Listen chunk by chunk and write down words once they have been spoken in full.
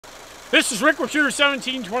This is Rick with Shooter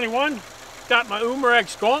 1721. Got my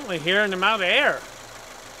UMAREX gauntlet here and I'm out of air.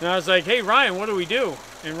 And I was like, hey Ryan, what do we do?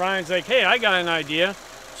 And Ryan's like, hey, I got an idea.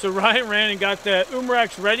 So Ryan ran and got the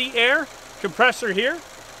UMAREX READYAIR compressor here.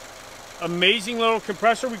 Amazing little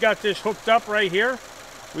compressor. We got this hooked up right here.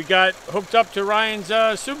 We got hooked up to Ryan's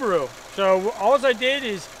Subaru. So all I did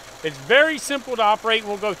is, it's very simple to operate.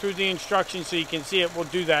 We'll go through the instructions so you can see it. We'll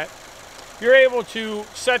do that. You're able to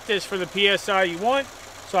set this for the PSI you want.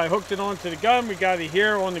 So I hooked it onto the gun. We got it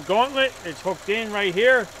here on the gauntlet. It's hooked in right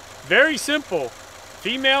here. Very simple.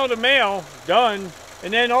 Female to male, done.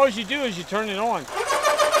 And then all you do is you turn it on.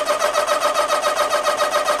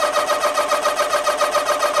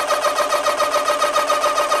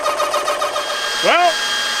 Well,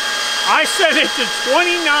 I set it to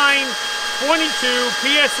 29.22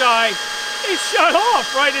 PSI. It shut off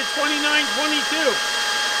right at 29.22.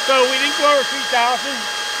 So we didn't go over 3,000.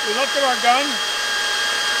 We looked at our gun.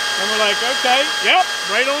 And we're like, okay, yep,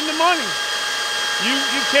 right on the money. You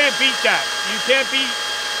can't beat that. You can't be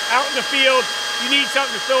out in the field. You need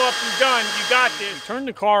something to fill up your gun. You got this. We turned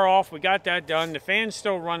the car off. We got that done. The fan's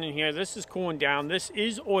still running here. This is cooling down. This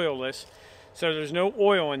is oilless, so there's no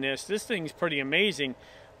oil in this. This thing's pretty amazing.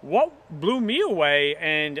 What blew me away,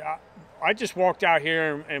 and I just walked out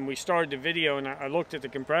here and we started the video, and I looked at the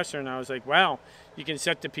compressor and I was like, wow, you can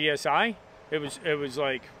set the PSI. It was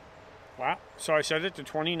like, wow. So I set it to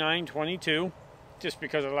 29.22 just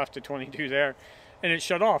because I left the 22 there, and it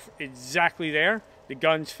shut off exactly there. The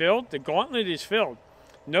gun's filled. The gauntlet is filled.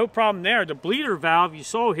 No problem there. The bleeder valve, you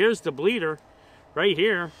saw, here's the bleeder right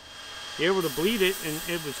here. You're able to bleed it, and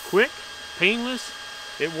it was quick, painless.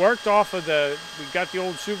 It worked off of we got the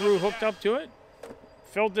old Subaru hooked up to it.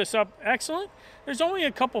 Filled this up excellent. There's only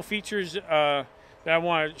a couple features that I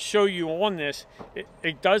want to show you on this.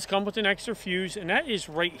 It does come with an extra fuse, and that is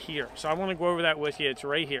right here. So I want to go over that with you. It's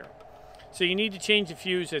right here. So you need to change the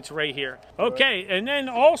fuse. It's right here. Okay, and then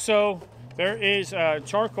also there is a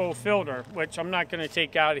charcoal filter, which I'm not going to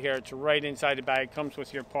take out of here. It's right inside the bag. It comes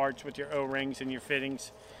with your parts, with your O-rings and your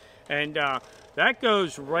fittings. And that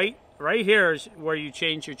goes right here is where you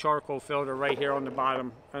change your charcoal filter, right here on the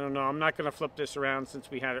bottom. I don't know. I'm not going to flip this around since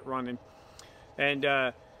we had it running.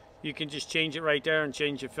 And you can just change it right there and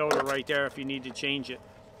change your filter right there if you need to change it.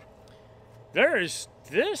 There is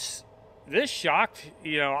this shocked,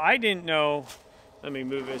 you know, I didn't know. Let me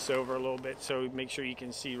move this over a little bit so make sure you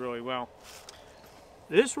can see really well.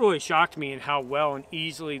 This really shocked me in how well and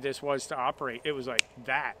easily this was to operate. It was like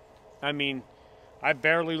that. I mean, I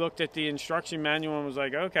barely looked at the instruction manual and was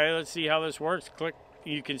like, okay, let's see how this works. Click,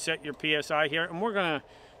 you can set your PSI here. And we're gonna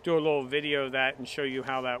do a little video of that and show you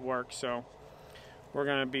how that works. So we're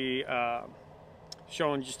gonna be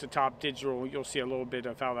showing just the top digital. You'll see a little bit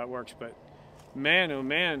of how that works, but man, oh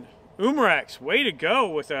man. UMAREX, way to go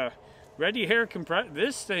with a READYAIR compressor.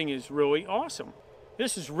 This thing is really awesome.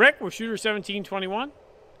 This is Rick with Shooter 1721.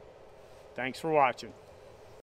 Thanks for watching.